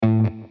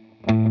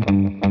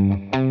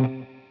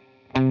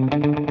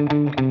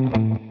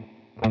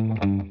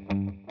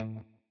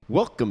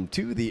Welcome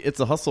to the It's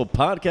a Hustle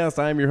podcast.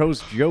 I am your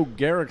host, Joe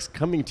Garrix,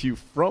 coming to you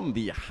from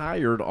the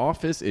Hired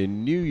office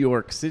in New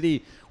York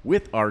City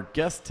with our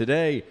guest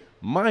today,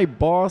 my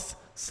boss,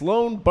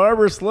 Sloan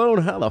Barber. Sloan,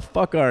 how the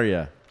fuck are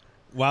you?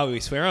 Wow,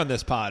 we swear on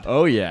this pod.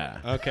 Oh,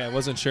 yeah. Okay, I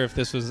wasn't sure if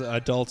this was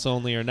adults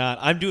only or not.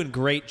 I'm doing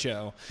great,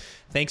 Joe.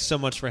 Thanks so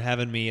much for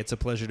having me. It's a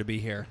pleasure to be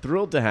here.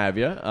 Thrilled to have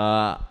you.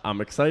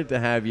 I'm excited to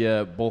have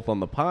you both on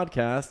the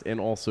podcast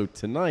and also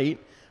tonight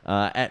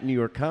at New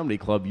York Comedy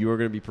Club. You are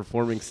going to be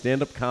performing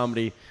stand-up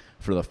comedy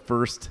for the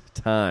first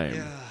time.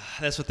 Yeah,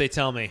 that's what they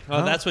tell me.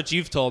 Well, that's what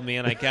you've told me,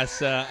 and I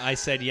guess I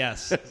said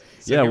yes. So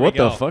yeah, what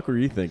the fuck were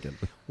you thinking?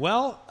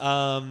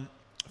 Well,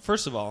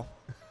 first of all,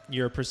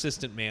 you're a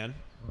persistent man,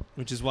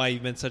 which is why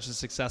you've been such a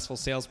successful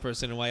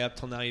salesperson and why up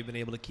till now you've been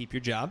able to keep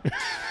your job.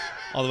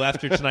 Although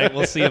after tonight,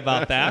 we'll see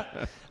about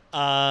that.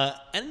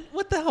 And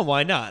what the hell,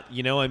 why not?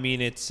 You know, I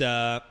mean, it's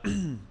I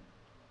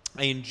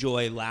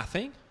enjoy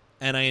laughing,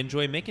 and I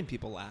enjoy making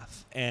people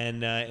laugh.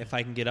 And if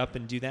I can get up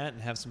and do that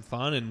and have some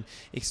fun and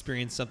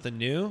experience something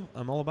new,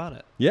 I'm all about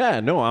it. Yeah,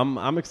 no,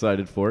 I'm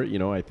excited for it. You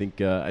know, I think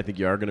you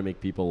are going to make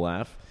people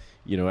laugh.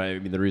 You know, I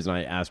mean, the reason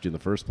I asked you in the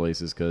first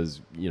place is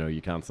because, you know,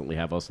 you constantly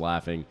have us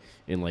laughing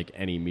in like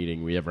any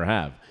meeting we ever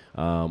have,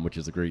 which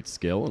is a great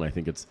skill, and I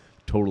think it's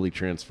totally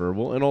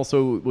transferable. And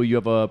also, well, you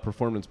have a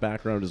performance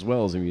background as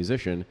well as a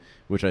musician,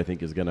 which I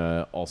think is going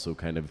to also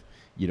kind of,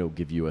 you know,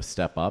 give you a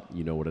step up.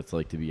 You know what it's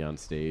like to be on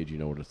stage. You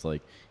know what it's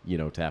like, you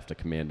know, to have to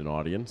command an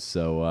audience.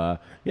 So,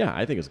 yeah,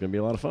 I think it's going to be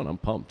a lot of fun. I'm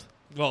pumped.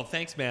 Well,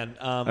 thanks, man.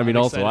 I mean,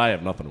 also, I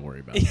have nothing to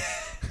worry about.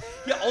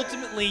 Yeah,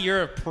 ultimately,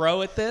 you're a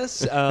pro at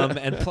this,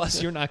 and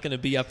plus, you're not going to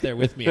be up there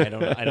with me. I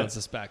don't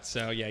suspect.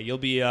 So, yeah, you'll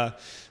be. Well,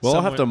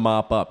 I'll have to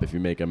mop up if you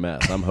make a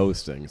mess. I'm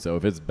hosting, so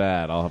if it's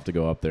bad, I'll have to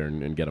go up there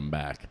and get them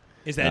back.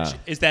 Is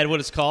that what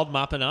it's called,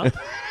 mopping up?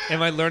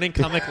 Am I learning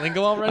comic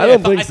lingo already? I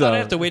don't think so. I thought I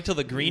have to wait till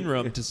the green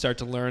room to start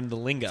to learn the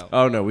lingo.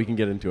 Oh no, we can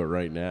get into it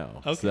right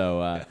now. Okay.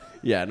 So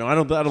yeah, no, I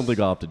don't think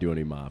I'll have to do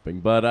any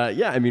mopping. But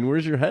yeah, I mean,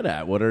 where's your head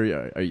at? What are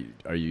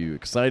you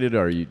excited?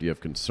 Do you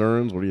have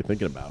concerns? What are you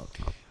thinking about?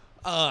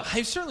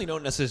 I certainly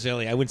don't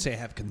necessarily. I wouldn't say I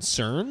have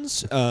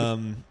concerns.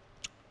 I'm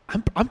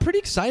pretty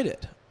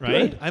excited.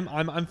 Right, good.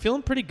 I'm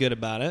feeling pretty good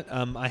about it.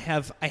 I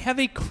have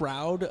a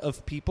crowd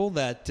of people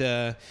that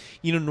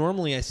you know.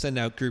 Normally, I send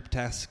out group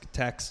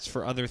texts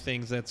for other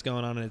things that's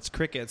going on, and it's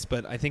crickets.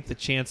 But I think the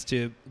chance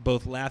to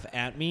both laugh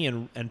at me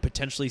and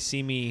potentially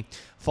see me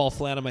fall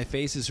flat on my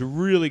face has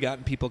really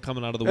gotten people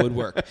coming out of the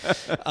woodwork.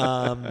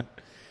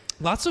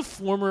 Lots of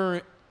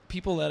former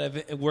people that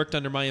have worked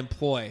under my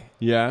employ.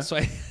 Yeah. So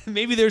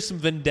maybe there's some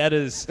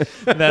vendettas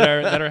that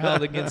are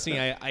held against me.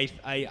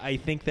 I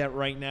think that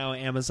right now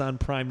Amazon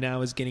Prime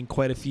Now is getting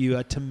quite a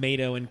few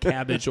tomato and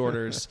cabbage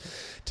orders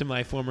to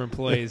my former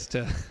employees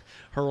to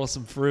hurl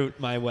some fruit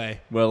my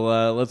way.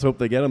 Well, let's hope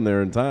they get them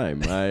there in time.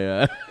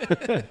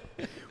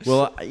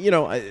 Well, you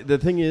know, the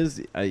thing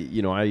is,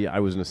 I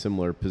was in a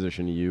similar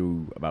position to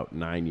you about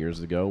 9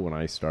 years ago when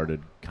I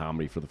started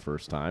comedy for the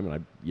first time, and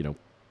I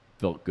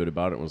felt good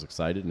about it and was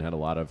excited and had a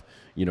lot of,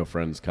 you know,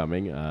 friends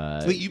coming.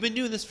 Wait, you've been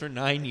doing this for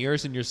 9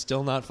 years and you're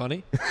still not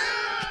funny?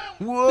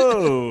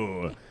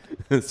 Whoa!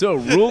 So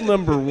rule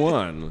number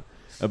one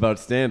about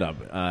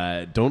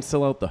stand-up, don't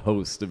sell out the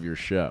host of your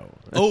show.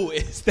 Oh,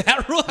 is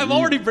that rule? I'm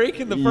already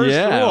breaking the first rule.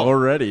 Yeah,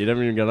 already. You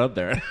haven't even got up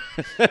there.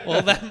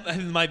 Well,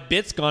 my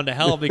bit's gone to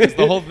hell because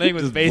the whole thing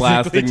was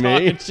basically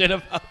talking shit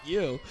about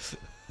you.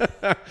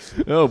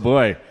 Oh,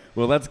 boy.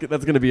 Well, that's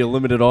going to be a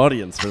limited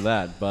audience for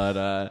that.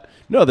 But,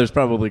 no, there's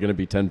probably going to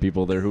be 10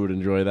 people there who would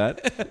enjoy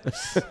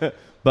that.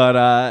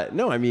 But,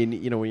 no, I mean,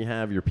 you know, when you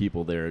have your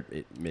people there,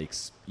 it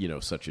makes, you know,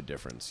 such a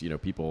difference. You know,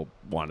 people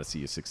want to see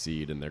you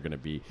succeed, and they're going to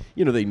be,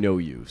 you know, they know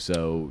you.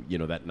 So, you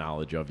know, that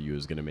knowledge of you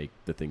is going to make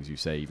the things you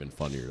say even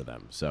funnier to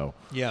them. So,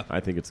 yeah, I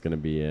think it's going to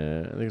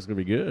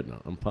be good.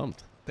 I'm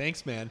pumped.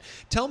 Thanks, man.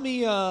 Tell me,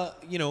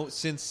 you know,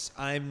 since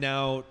I'm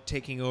now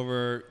taking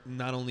over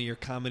not only your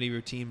comedy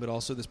routine but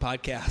also this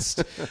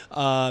podcast,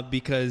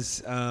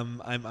 because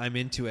I'm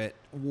into it.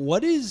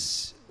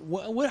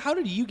 How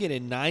did you get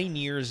in 9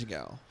 years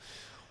ago?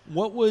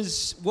 What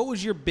was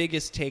your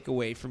biggest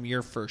takeaway from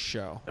your first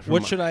show?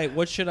 What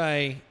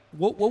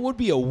would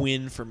be a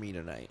win for me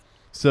tonight?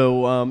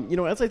 So, you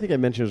know, as I think I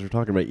mentioned as we're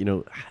talking about, you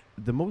know,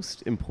 the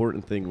most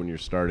important thing when you're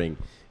starting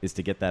is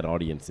to get that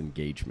audience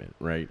engagement,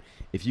 right?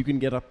 If you can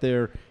get up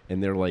there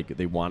and they're like,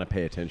 they want to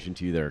pay attention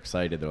to you, they're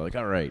excited, they're like,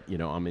 all right, you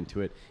know, I'm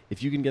into it.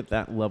 If you can get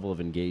that level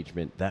of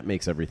engagement, that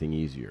makes everything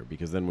easier,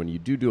 because then when you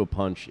do a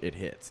punch, it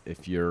hits.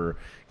 If you're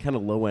kind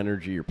of low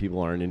energy or people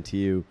aren't into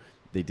you,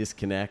 they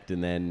disconnect,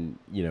 and then,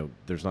 you know,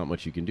 there's not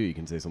much you can do. You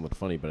can say something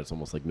funny, but it's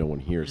almost like no one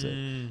hears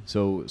it.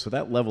 So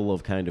that level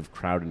of kind of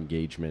crowd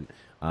engagement,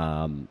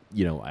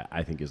 you know,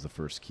 I think is the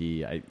first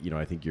key.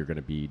 I think you're going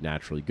to be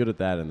naturally good at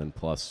that, and then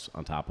plus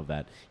on top of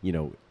that, you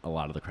know, a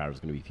lot of the crowd is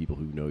going to be people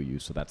who know you,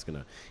 so that's going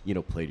to, you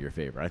know, play to your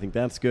favor. I think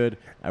that's good.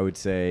 I would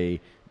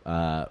say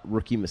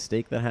rookie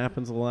mistake that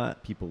happens a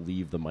lot. People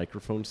leave the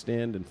microphone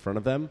stand in front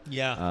of them,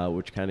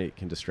 which kind of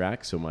can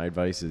distract. So my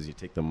advice is you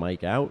take the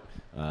mic out,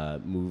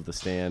 move the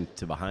stand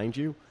to behind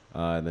you,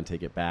 and then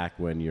take it back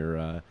when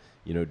you're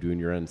doing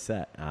your end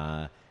set.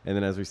 And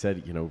then, as we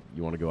said, you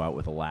want to go out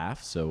with a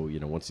laugh. So,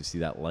 once you see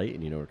that light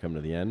and we're coming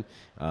to the end,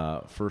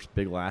 first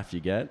big laugh you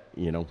get,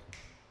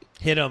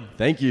 hit them.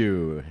 Thank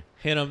you.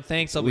 Hit them.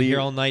 Thanks. I'll be here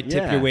all night.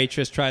 Tip your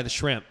waitress. Try the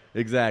shrimp.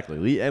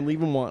 Exactly. And leave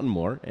them wanting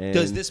more. And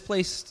does this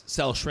place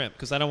sell shrimp?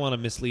 Because I don't want to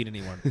mislead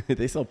anyone.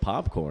 They sell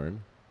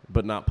popcorn,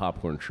 but not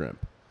popcorn shrimp.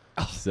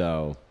 Oh.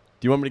 So,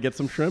 do you want me to get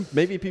some shrimp?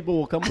 Maybe people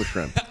will come with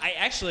shrimp.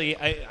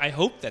 I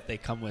hope that they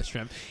come with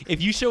shrimp.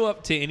 If you show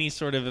up to any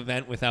sort of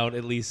event without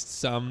at least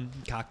some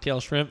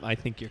cocktail shrimp, I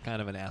think you're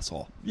kind of an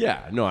asshole.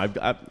 Yeah, no,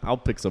 I'll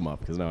pick some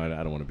up because I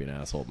don't want to be an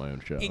asshole at my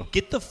own show.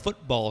 Get the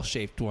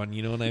football-shaped one,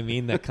 you know what I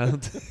mean? That kind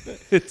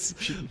of it's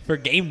for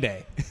game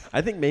day.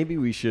 I think maybe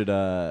we should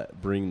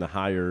bring the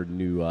hired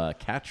new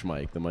catch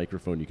mic, the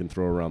microphone you can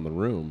throw around the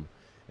room,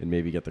 and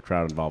maybe get the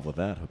crowd involved with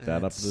that. Hook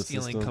that up to the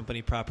stealing system.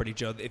 Company property,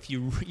 Joe. If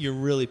you're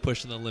really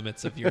pushing the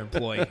limits of your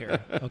employee here,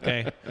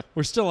 okay?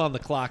 We're still on the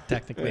clock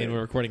technically, and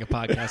we're recording a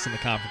podcast in the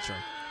conference room.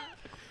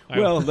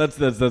 Well, that's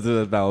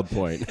a valid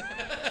point.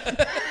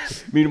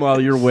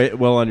 Meanwhile, you're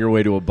well on your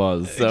way to a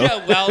buzz. So.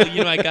 Yeah, well,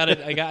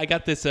 I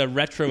got this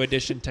retro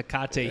edition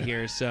Tecate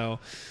here, so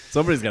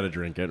somebody's got to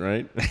drink it,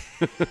 right?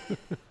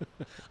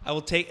 I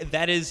will take.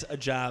 That is a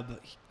job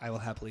I will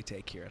happily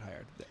take here at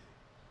Hired.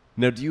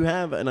 Now, do you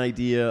have an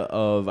idea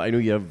of? I know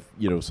you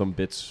have some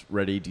bits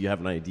ready. Do you have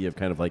an idea of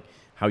kind of like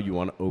how you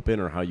want to open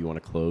or how you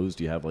want to close?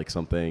 Do you have like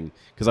something?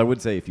 Because I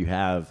would say if you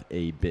have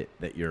a bit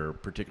that you're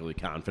particularly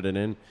confident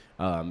in,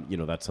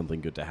 that's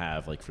something good to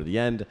have like for the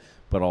end.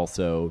 But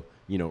also,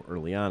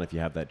 early on, if you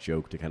have that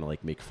joke to kind of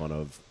like make fun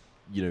of,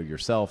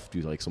 yourself,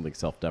 do like something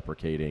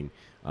self-deprecating.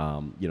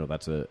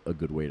 That's a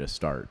good way to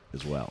start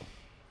as well.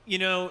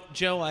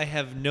 Joe, I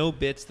have no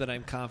bits that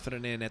I'm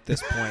confident in at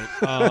this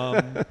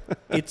point.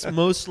 It's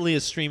mostly a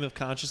stream of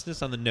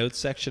consciousness on the notes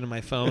section of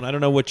my phone. I don't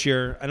know if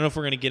we're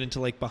going to get into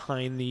like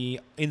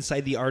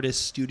inside the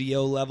artist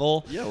studio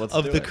level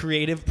of the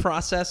creative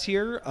process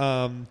here.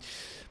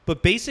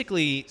 But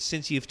basically,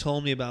 since you've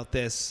told me about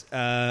this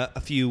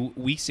a few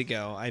weeks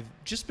ago, I've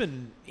just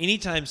been,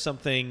 anytime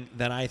something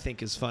that I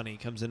think is funny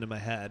comes into my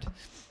head,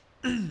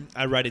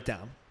 I write it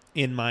down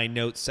in my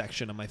notes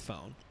section of my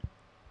phone.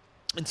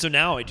 And so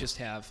now I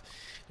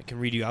can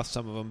read you off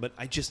some of them, but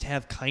I just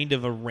have kind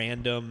of a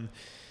random,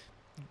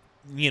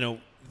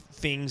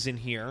 things in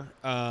here.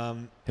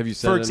 Have you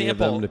said any of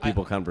them to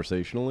people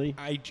conversationally?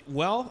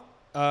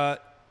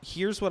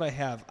 Here's what I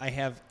have. I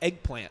have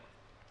eggplant.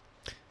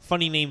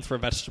 Funny name for a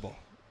vegetable.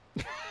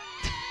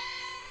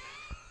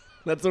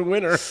 That's a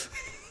winner.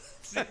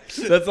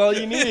 That's all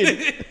you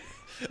need.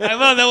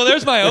 Well,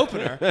 there's my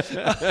opener.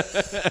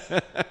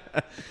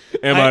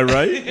 Am I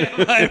right?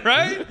 Am I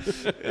right?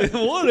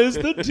 What is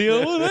the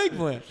deal with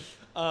eggplant?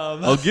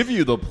 I'll give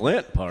you the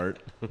plant part.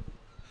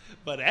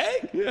 But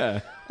egg? Yeah.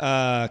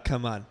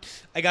 Come on.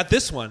 I got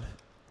this one.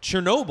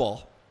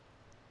 Chernobyl,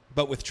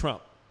 but with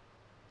Trump.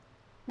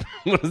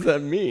 What does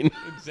that mean?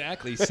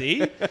 Exactly.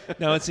 See?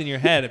 Now it's in your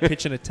head.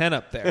 Pitching a 10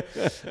 up there.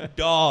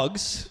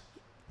 Dogs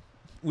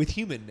with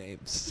human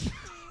names.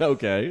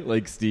 Okay.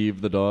 Like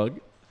Steve the dog.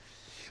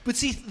 But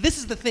see, this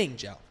is the thing,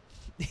 Joe.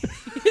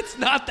 It's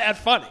not that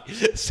funny.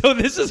 So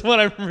this is what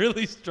I'm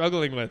really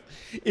struggling with,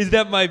 is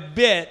that my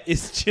bit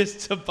is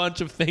just a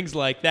bunch of things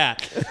like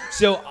that.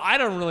 So I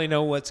don't really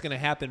know what's going to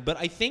happen. But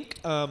I think,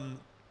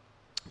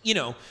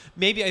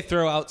 maybe I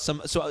throw out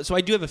some. So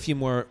I do have a few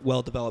more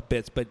well-developed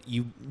bits, but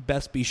you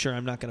best be sure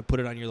I'm not going to put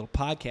it on your little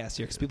podcast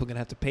here because people are going to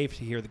have to pay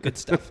to hear the good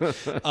stuff.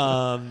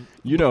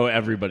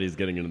 Everybody's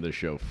getting into this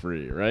show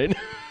free, right?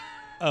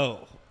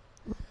 Oh,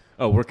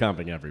 we're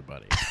comping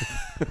everybody.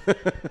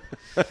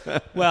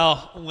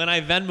 Well, when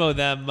I Venmo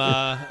them,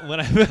 when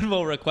I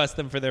Venmo request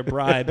them for their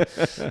bribe,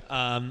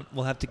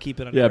 we'll have to keep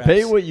it under wraps.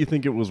 Pay what you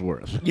think it was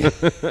worth. Yeah,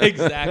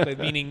 exactly,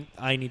 meaning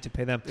I need to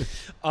pay them.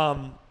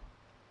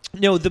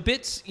 No, the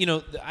bits,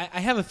 I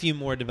have a few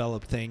more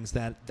developed things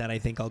that I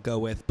think I'll go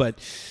with, but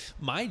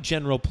my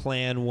general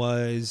plan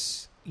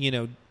was,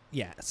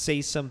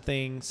 say some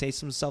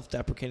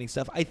self-deprecating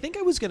stuff. I think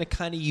I was going to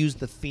kind of use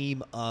the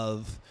theme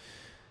of,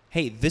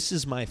 hey, this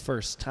is my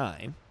first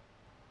time.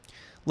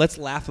 Let's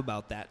laugh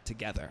about that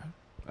together.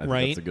 I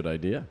think that's a good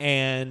idea.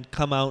 And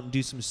come out and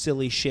do some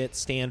silly shit,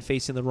 stand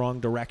facing the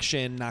wrong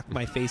direction, knock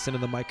my face into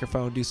the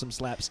microphone, do some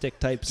slapstick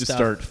type stuff. Just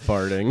start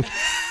farting.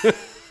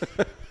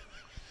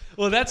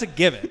 Well, that's a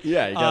given.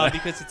 Yeah, you gotta.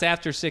 Because it's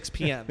after 6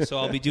 p.m., so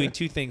I'll be doing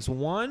two things.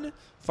 One,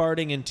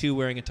 farting, and two,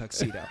 wearing a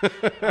tuxedo.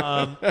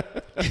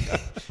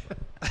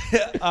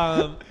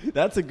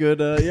 That's a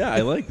good,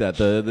 I like that.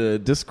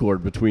 The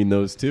discord between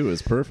those two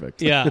is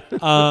perfect. Yeah.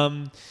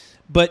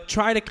 But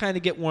try to kind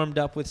of get warmed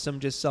up with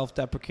some just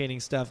self-deprecating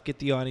stuff, get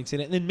the audience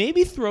in it, and then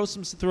maybe throw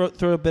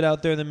a bit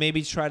out there, and then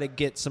maybe try to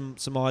get some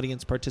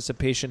audience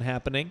participation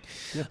happening.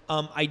 Yeah.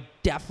 I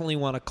definitely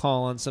want to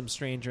call on some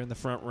stranger in the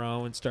front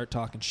row and start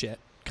talking shit,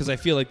 because I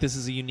feel like this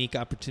is a unique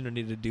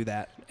opportunity to do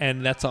that,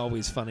 and that's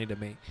always funny to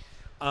me.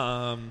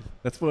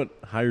 That's what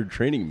hired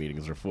training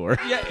meetings are for.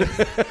 Yeah.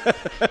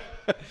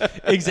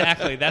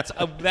 Exactly. That's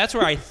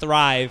where I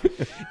thrive,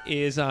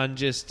 is on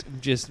just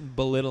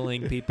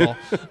belittling people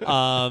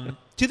to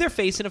their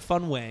face in a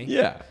fun way.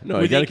 Yeah. No,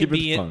 where you got to they can keep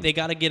be it in, fun. they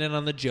got to get in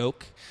on the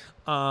joke.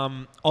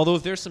 Although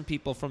if there's some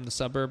people from the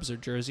suburbs or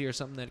Jersey or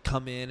something that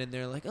come in and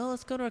they're like, "Oh,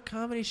 let's go to a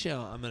comedy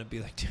show," I'm gonna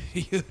be like,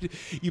 "Dude,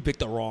 you picked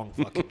the wrong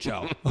fucking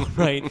show."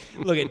 Right?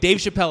 Look, at Dave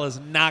Chappelle is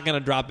not gonna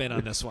drop in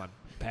on this one,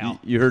 pal.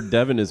 You heard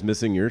Devin is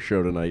missing your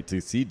show tonight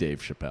to see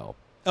Dave Chappelle.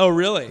 Oh,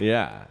 really?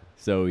 Yeah.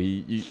 So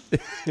he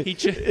He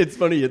it's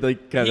funny,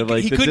 like kind of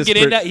like he the couldn't get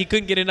disparate- into he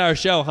couldn't get into our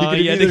show, huh? You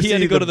He can had either to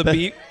see go to the the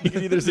be- B. You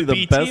can either see the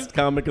B best team.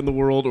 comic in the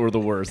world or the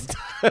worst.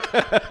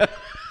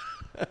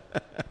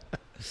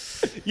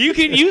 You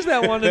can use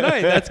that one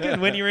tonight. That's good.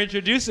 When you're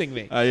introducing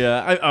me.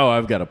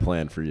 I've got a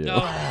plan for you.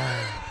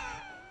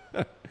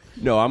 Oh.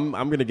 No, I'm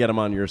gonna get him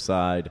on your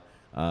side.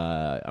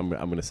 I'm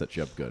gonna set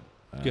you up good.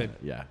 Good.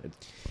 Yeah.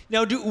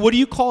 Now, what do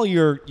you call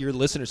your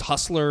listeners?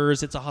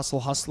 Hustlers? It's a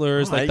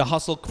hustlers, like the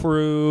hustle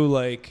crew,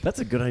 like. That's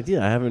a good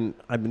idea.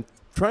 I've been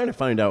trying to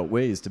find out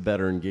ways to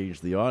better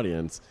engage the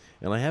audience,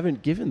 and I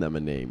haven't given them a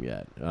name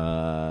yet.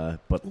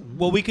 But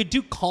Well, we could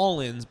do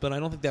call-ins, but I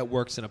don't think that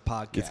works in a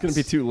podcast. it's going to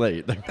be too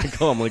late. They're going to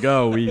call. I'm like,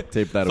 oh, we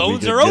taped that a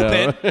week Phones ago. are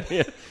open.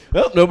 Yeah.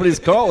 Well, nobody's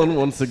calling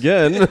once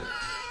again.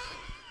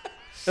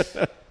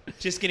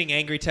 Just getting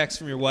angry texts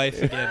from your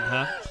wife again,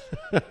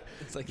 huh?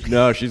 It's like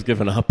No, she's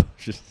given up.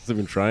 She doesn't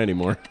even try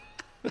anymore.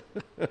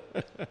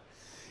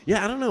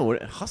 Yeah, I don't know.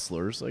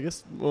 Hustlers, I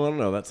guess. Well, I don't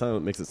know.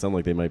 That makes it sound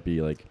like they might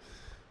be like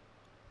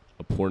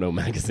a porno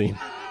magazine.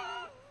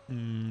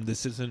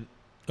 this isn't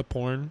a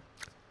porn.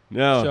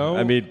 No, Show?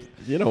 I mean,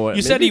 you know what?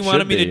 You said maybe you it wanted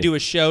should me to be. do a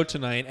show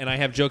tonight, and I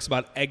have jokes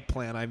about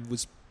eggplant. I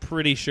was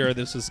pretty sure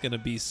this was going to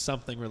be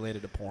something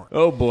related to porn.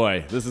 Oh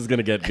boy, this is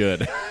gonna get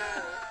good.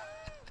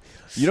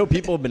 You know,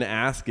 people have been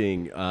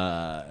asking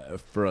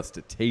for us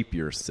to tape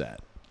your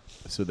set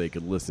so they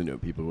could listen to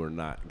it. People who are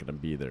not going to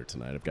be there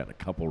tonight. I've gotten a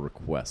couple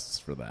requests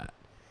for that.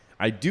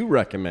 I do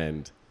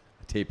recommend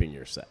taping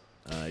your set.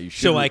 You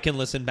should. So I can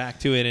listen back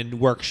to it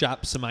and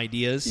workshop some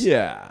ideas.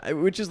 Yeah,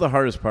 which is the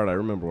hardest part. I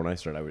remember when I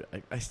started,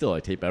 I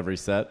tape every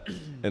set,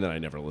 and then I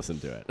never listen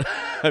to it.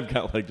 I've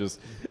got like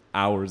just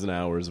hours and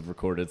hours of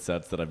recorded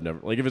sets that I've never,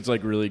 like if it's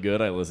like really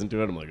good, I listen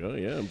to it. I'm like, oh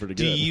yeah, I'm pretty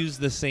good. Do you use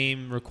the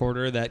same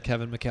recorder that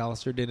Kevin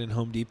McAllister did in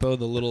Home Depot,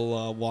 the little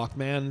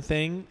Walkman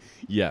thing?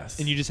 Yes.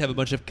 And you just have a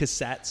bunch of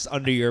cassettes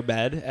under your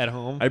bed at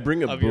home? I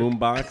bring a of your- boom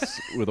box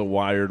with a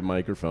wired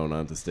microphone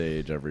onto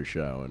stage every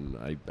show, and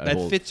I That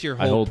hold, fits your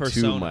I whole hold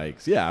persona. 2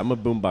 mics. Yeah, I'm a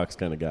boombox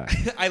kind of guy.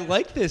 I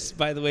like this,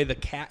 by the way. The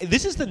cat.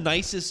 This is the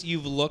nicest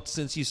you've looked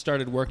since you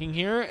started working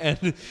here,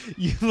 and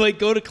you like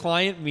go to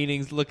client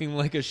meetings looking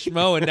like a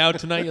schmo, and now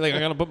tonight you're like, I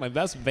gotta put my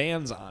best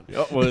Vans on.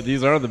 Oh, well,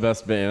 these are the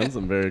best Vans.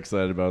 I'm very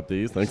excited about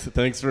these.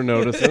 Thanks for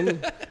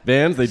noticing.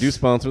 Vans, they do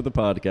sponsor the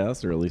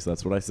podcast, or at least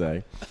that's what I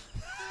say.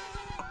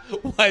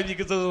 Why?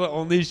 Because those are the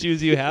only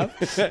shoes you have.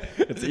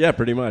 Yeah,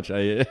 pretty much.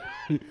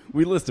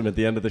 We list them at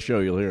the end of the show.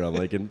 You'll hear I'm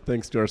like, and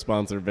thanks to our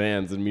sponsor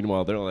Vans. And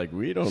meanwhile, they're like,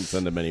 we don't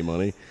send them any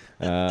money.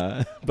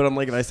 But I'm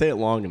like, if I say it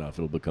long enough,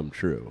 it'll become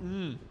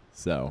true.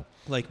 So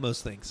Like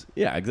most things.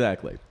 yeah,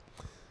 exactly.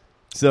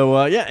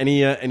 So yeah,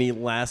 any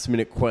last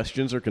minute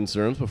questions or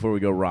concerns before we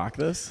go rock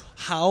this?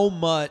 How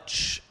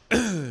much?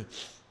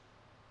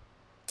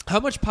 How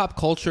much pop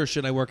culture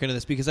should I work into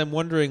this? Because I'm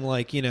wondering,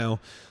 like, you know,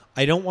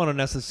 I don't want to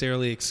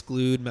necessarily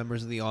exclude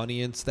members of the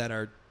audience that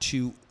are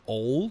too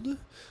old,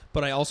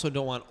 but I also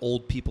don't want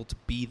old people to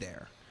be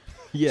there.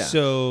 Yeah.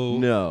 So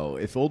No,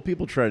 if old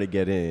people try to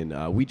get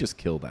in, we just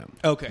kill them.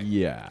 okay.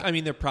 Yeah. I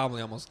mean, they're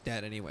probably almost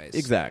dead anyways.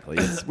 Exactly.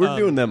 We're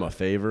doing them a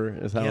favor,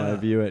 is how Yeah. I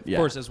view it. Yeah.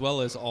 Of course, as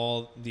well as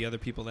all the other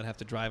people that have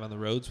to drive on the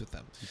roads with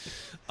them.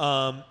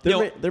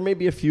 There may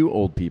be a few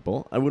old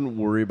people. I wouldn't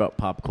worry about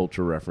pop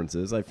culture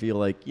references. I feel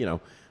like,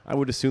 I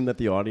would assume that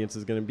the audience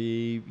is going to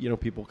be,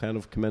 people kind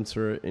of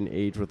commensurate in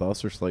age with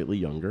us or slightly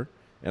younger.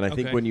 And I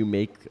think Okay. when you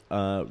make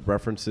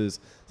references,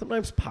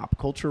 sometimes pop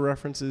culture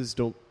references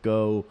don't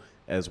go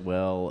as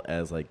well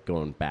as like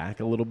going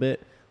back a little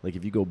bit. Like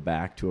if you go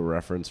back to a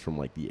reference from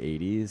like the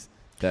 80s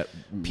that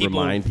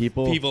remind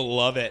people. People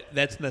love it.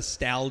 That's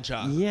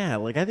nostalgia. Yeah,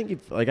 like I think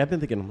I've been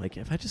thinking, I'm like,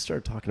 if I just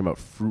started talking about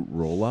fruit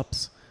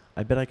roll-ups,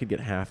 I bet I could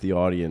get half the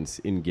audience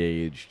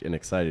engaged and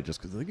excited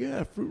just because, like,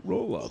 yeah, fruit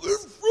roll-ups.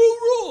 Fruit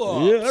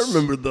roll-ups. Yeah, I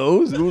remember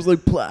those. It was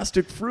like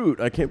plastic fruit.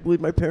 I can't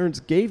believe my parents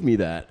gave me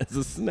that as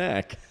a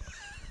snack.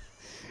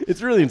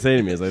 It's really insane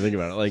to me as I think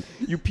about it. Like,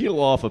 you peel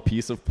off a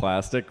piece of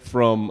plastic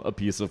from a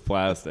piece of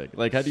plastic.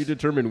 Like, how do you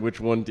determine which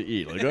one to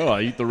eat? Like, oh,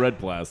 I eat the red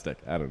plastic.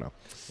 I don't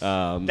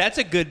know. That's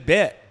a good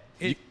bit.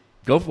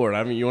 Go for it.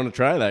 I mean, you want to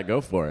try that?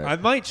 Go for it. I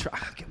might try.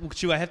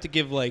 Should I have to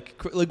give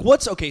like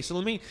what's okay? So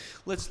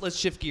let's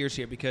shift gears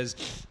here because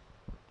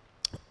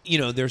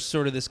there's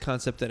sort of this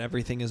concept that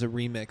everything is a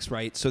remix,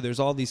 right? So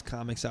there's all these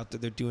comics out there.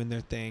 They're doing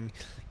their thing.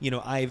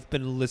 I've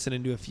been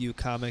listening to a few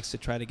comics to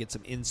try to get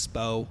some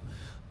inspo,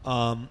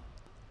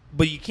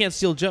 but you can't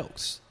steal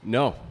jokes.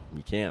 No,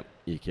 you can't.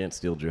 You can't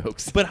steal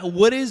jokes. But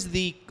what is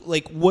the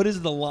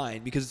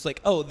line? Because it's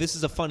like, oh, this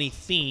is a funny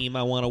theme.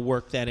 I want to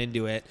work that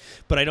into it,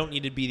 but I don't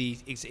need to be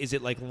is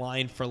it like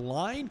line for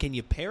line? Can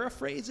you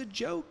paraphrase a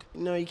joke?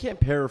 No, you can't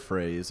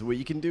paraphrase. What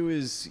you can do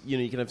is,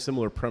 you can have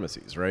similar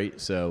premises, right?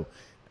 So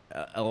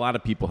a lot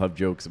of people have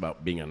jokes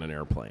about being on an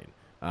airplane.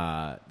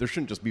 There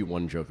shouldn't just be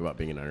one joke about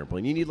being on an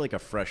airplane. You need like a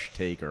fresh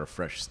take or a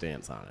fresh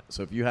stance on it.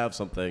 So if you have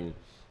something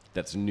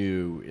that's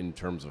new in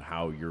terms of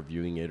how you're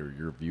viewing it or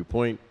your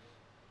viewpoint,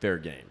 fair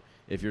game.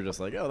 If you're just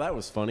like, oh, that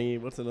was funny,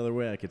 what's another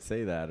way I could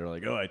say that? Or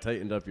like, oh, I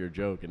tightened up your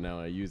joke and now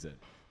I use it.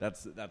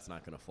 That's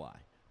not going to fly.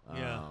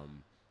 Yeah.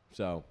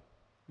 So,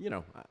 I'm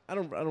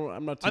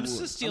not too. I'm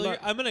just stealing.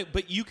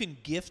 But you can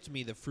gift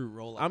me the fruit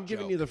roll up. I'm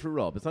giving you the fruit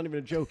roll up. It's not even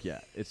a joke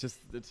yet. It's just.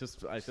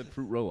 I said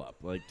fruit roll up.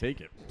 Like,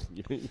 take it.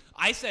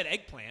 I said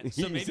eggplant.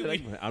 So maybe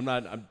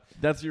eggplant.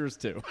 That's yours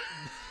too.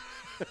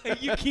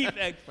 You keep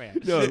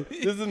eggplant. No,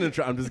 this isn't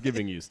I'm just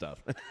giving you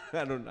stuff.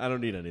 I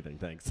don't need anything.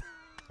 Thanks.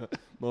 I'm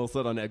all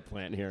set on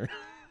eggplant here.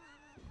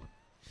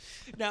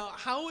 Now,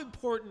 how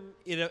important,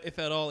 if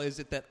at all, is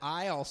it that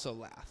I also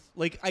laugh?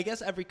 Like, I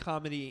guess every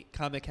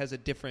comic has a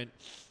different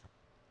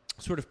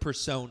sort of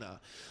persona,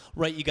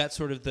 right? You got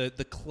sort of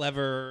the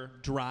clever,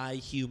 dry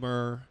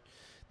humor.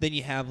 Then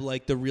you have,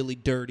 like, the really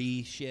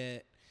dirty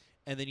shit.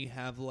 And then you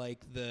have,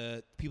 like,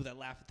 the people that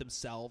laugh at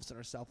themselves and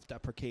are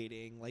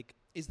self-deprecating. Like,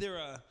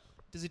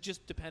 does it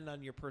just depend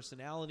on your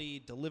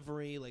personality,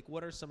 delivery? Like,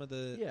 what are some of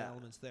the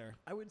elements there?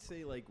 I would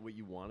say, like, what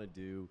you want to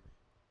do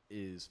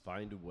is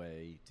find a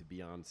way to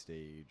be on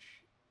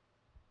stage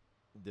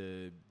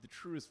the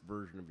truest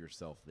version of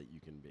yourself that you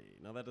can be.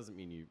 Now, that doesn't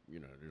mean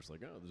you're just like,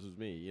 oh, this is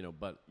me,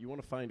 but you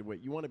want to find a way.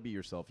 You want to be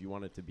yourself. You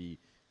want it to be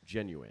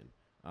genuine.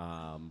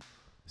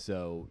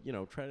 So,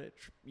 try to,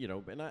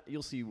 and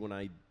you'll see when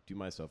I do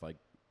my stuff,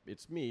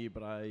 it's me,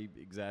 but I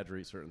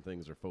exaggerate certain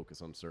things or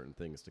focus on certain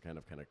things to kind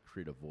of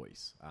create a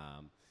voice.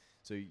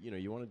 So,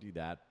 you want to do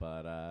that,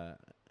 but, I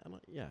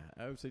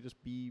would say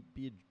just be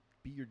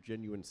your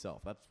genuine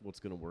self. That's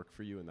what's going to work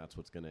for you, and that's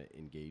what's going to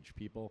engage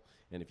people.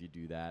 And if you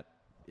do that,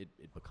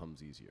 it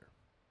becomes easier.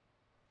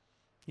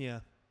 Yeah.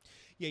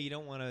 Yeah, you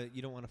don't want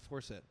to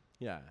force it.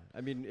 Yeah.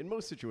 I mean, in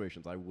most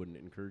situations, I wouldn't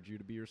encourage you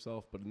to be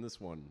yourself, but in this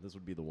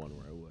would be the one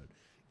where I would.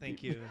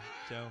 Thank you,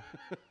 Joe.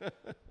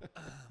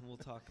 We'll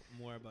talk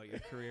more about your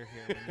career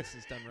here when this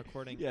is done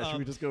recording. Yeah, should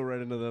we just go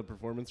right into the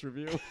performance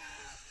review?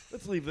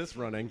 Let's leave this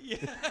running. Yeah.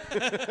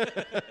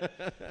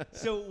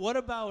 So what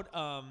about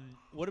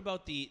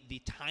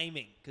the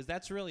timing? Because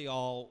that's really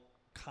all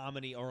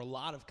comedy, or a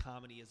lot of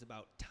comedy is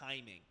about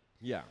timing.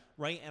 Yeah.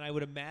 Right? And I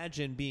would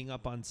imagine being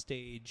up on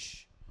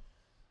stage,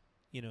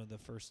 the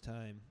first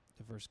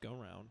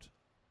go-round,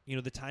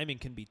 the timing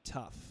can be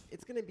tough.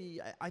 It's going to be,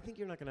 I think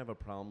you're not going to have a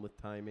problem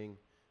with timing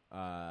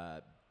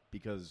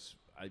because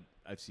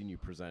I've seen you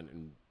present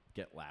and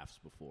get laughs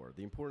before.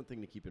 The important thing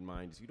to keep in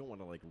mind is you don't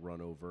want to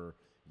run over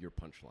your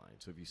punchline.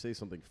 So if you say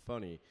something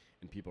funny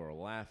and people are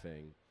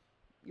laughing,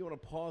 you want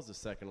to pause a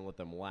second and let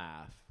them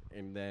laugh,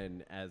 and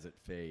then as it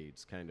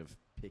fades, kind of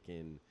pick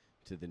in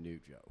to the new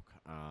joke,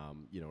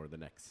 or the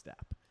next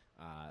step.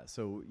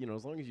 So,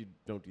 as long as you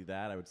don't do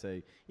that, I would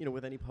say,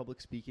 with any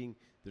public speaking,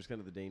 there's kind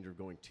of the danger of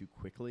going too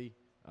quickly,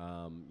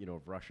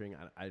 of rushing.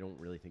 I don't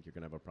really think you're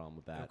going to have a problem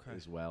with that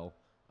as well.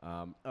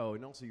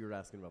 And also you were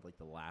asking about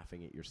the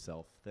laughing at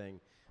yourself thing.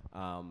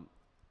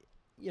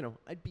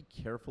 I'd be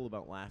careful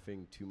about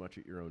laughing too much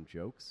at your own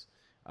jokes.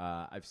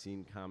 I've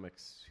seen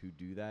comics who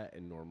do that,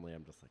 and normally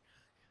I'm just like,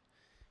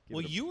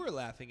 well, you were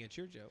laughing at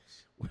your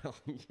jokes. Well,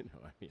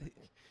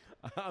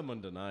 I'm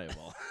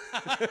undeniable.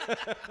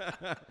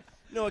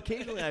 No,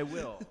 occasionally I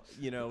will.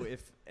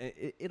 If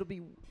it'll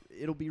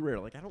be rare.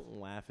 I don't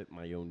laugh at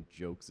my own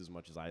jokes as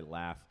much as I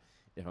laugh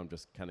if I'm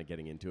just kind of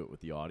getting into it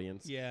with the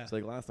audience. Yeah. So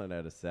last night I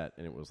had a set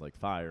and it was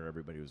fire.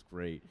 Everybody was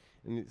great,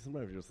 and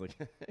sometimes you're just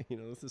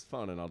this is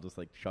fun, and I'll just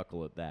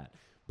chuckle at that.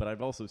 But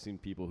I've also seen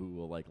people who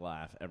will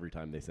laugh every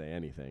time they say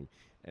anything,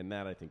 and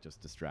that I think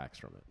just distracts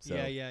from it. So,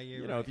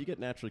 you're right. If you get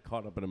naturally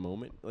caught up in a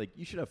moment,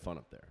 you should have fun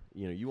up there.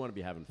 You want to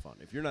be having fun.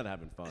 If you're not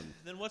having fun,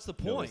 then what's the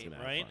point,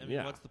 right? I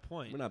mean, what's the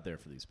point? We're not there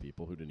for these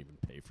people who didn't even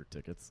pay for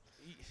tickets.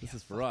 This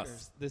is for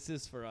us. This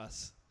is for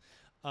us.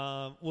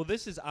 Well,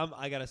 this is.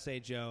 I gotta say,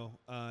 Joe.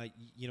 I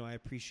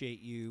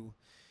appreciate you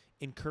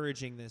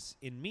encouraging this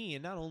in me,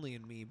 and not only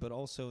in me, but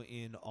also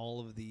in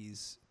all of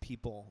these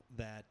people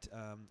that,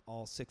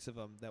 all 6 of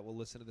them that will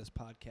listen to this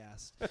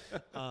podcast.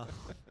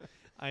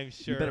 I'm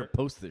sure. You better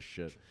post this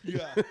shit.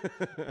 Yeah.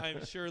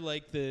 I'm sure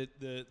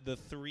the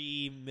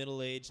 3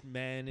 middle-aged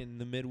men in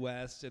the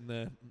Midwest and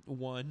the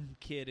 1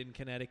 kid in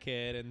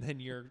Connecticut, and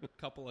then your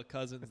couple of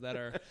cousins that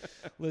are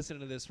listening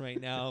to this right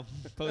now,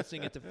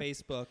 posting it to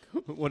Facebook.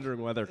 Wondering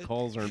why their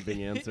calls aren't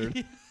being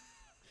answered.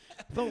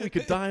 I thought we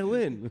could dial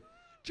in.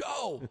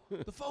 Joe,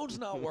 the phone's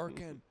not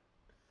working.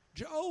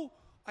 Joe,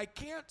 I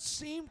can't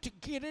seem to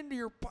get into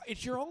your...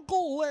 It's your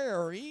Uncle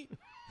Larry.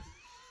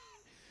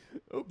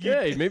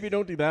 Okay, maybe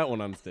don't do that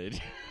one on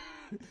stage.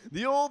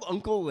 The old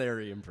Uncle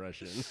Larry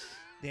impression.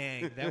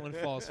 Dang, that one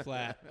falls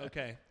flat.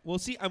 Okay. Well,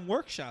 see, I'm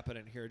workshopping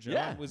it here, Joe.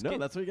 Yeah,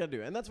 that's what you got to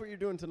do. And that's what you're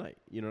doing tonight.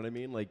 You know what I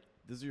mean? Like,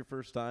 this is your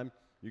first time.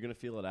 You're going to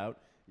feel it out.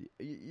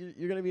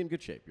 You're going to be in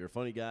good shape. You're a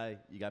funny guy.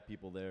 You got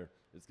people there.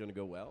 It's going to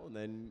go well. And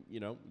then, you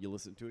know, you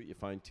listen to it. You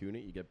fine-tune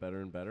it. You get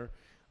better and better.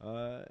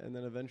 And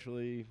then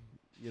eventually,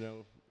 you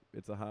know,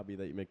 it's a hobby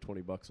that you make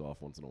 $20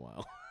 off once in a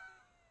while.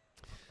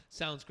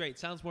 Sounds great.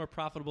 Sounds more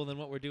profitable than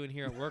what we're doing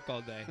here at work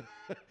all day.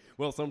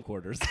 Well, some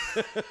quarters.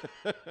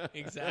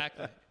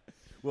 Exactly.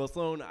 Well,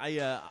 Sloan,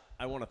 I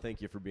want to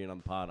thank you for being on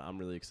the pod. I'm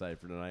really excited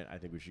for tonight. I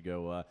think we should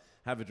go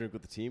have a drink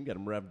with the team, get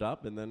them revved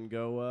up, and then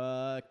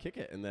go kick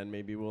it. And then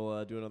maybe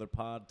we'll do another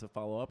pod to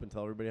follow up and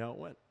tell everybody how it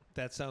went.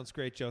 That sounds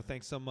great, Joe.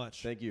 Thanks so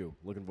much. Thank you.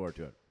 Looking forward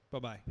to it.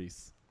 Bye-bye.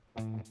 Peace.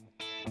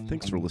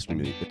 Thanks for listening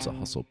to the It's a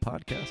Hustle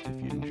podcast.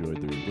 If you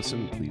enjoyed the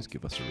listen, please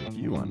give us a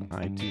review on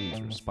iTunes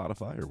or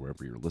Spotify or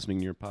wherever you're listening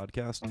to your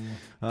podcast.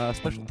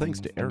 Special thanks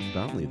to Eric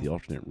Donnelly of the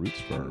Alternate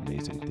Roots for our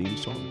amazing theme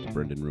song, to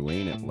Brendan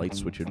Ruane at Light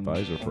Switch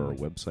Advisor for our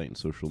website and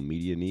social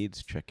media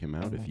needs. Check him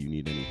out if you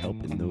need any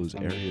help in those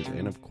areas.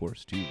 And, of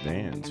course, to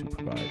Vans, who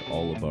provide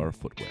all of our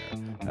footwear.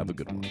 Have a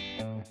good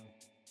one.